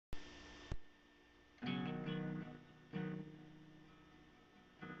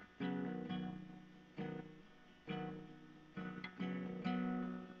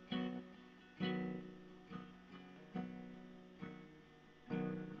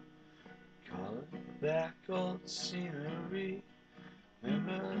back old scenery.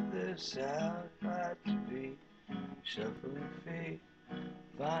 Remember this how it had to be. Shuffling feet,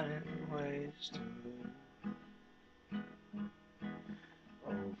 finding ways to move.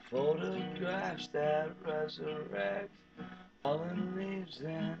 Old photographs that resurrect, fallen leaves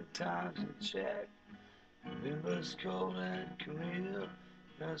and times in check. Remember's cold and Courmier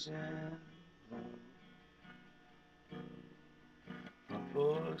doesn't move.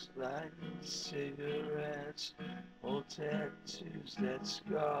 Books, lighting cigarettes, old tattoos that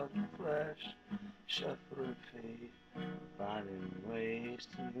scar the flesh, shuffling feet, finding ways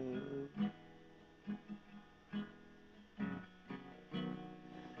to move.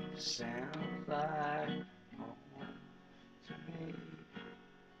 Sounds like home to me.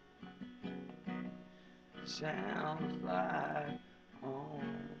 Sounds like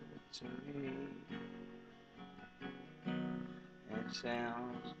home to me. It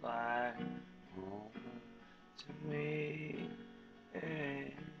sounds like home to me.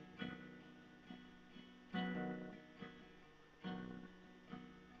 Hey.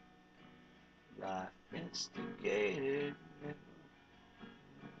 Life instigated me.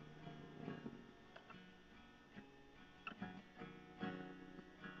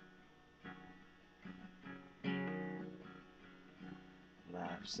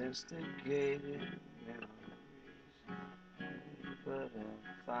 Life's instigated memories, but I'm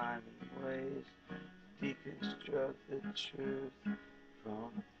finding ways to deconstruct the truth from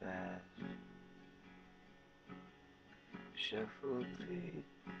the past. Shuffled feet,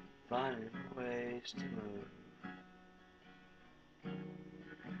 finding ways to move.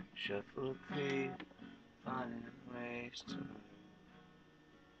 Shuffled feet, finding ways to move.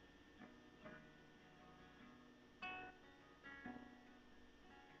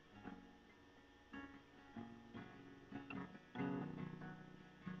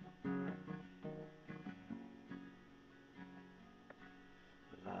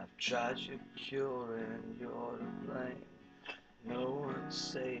 I've tried your cure and you're to blame. No one's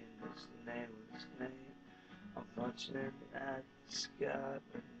saying this nameless name. I'm punching at the sky,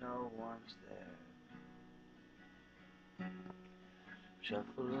 but no one's there.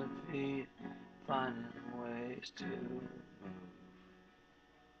 Shuffling feet, finding ways to move.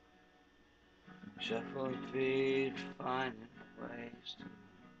 Shuffling feet, finding ways to move.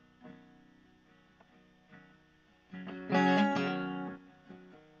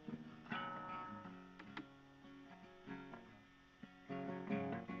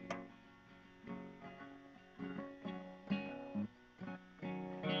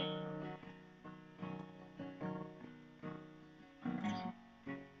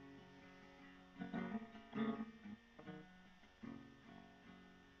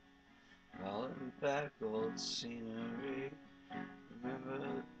 Calling back old scenery.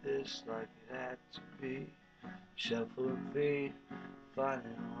 Remember this like it had to be. Shuffling feet,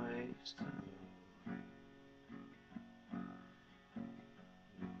 finding ways to move.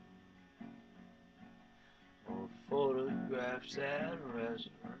 Old photographs that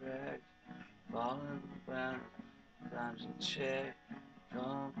resurrect, falling down, times in check.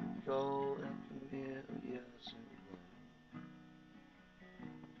 Come gold and camellias in bloom.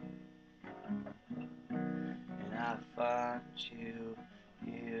 And I find you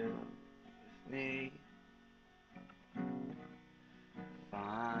here with me.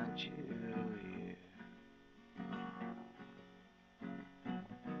 Find you here.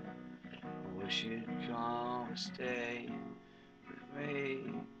 I wish you'd come and stay with me,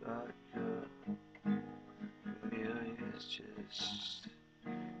 but girl, Amelia's just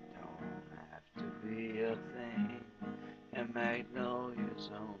don't have to be a thing, and magnolias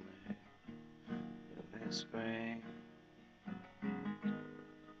only live in spring.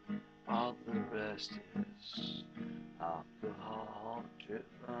 All the rest is alcohol driven.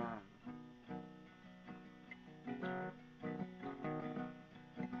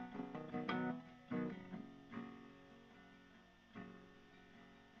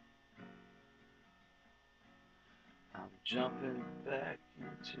 I'm jumping back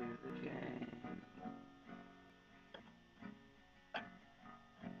into the game.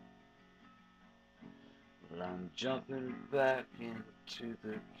 Well, I'm jumping back into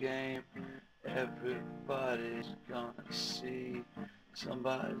the game. Everybody's gonna see.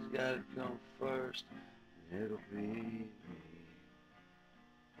 Somebody's gotta come first, and it'll be me.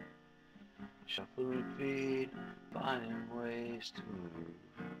 Shuffling feet, finding ways to move.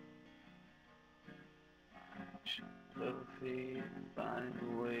 Shuffling feet,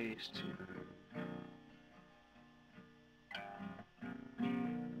 finding ways to move.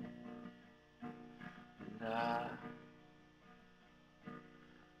 And I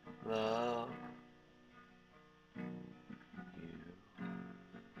love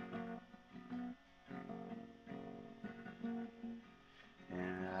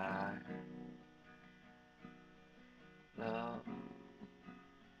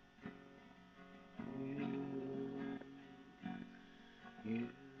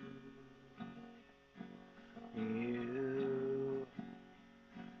you.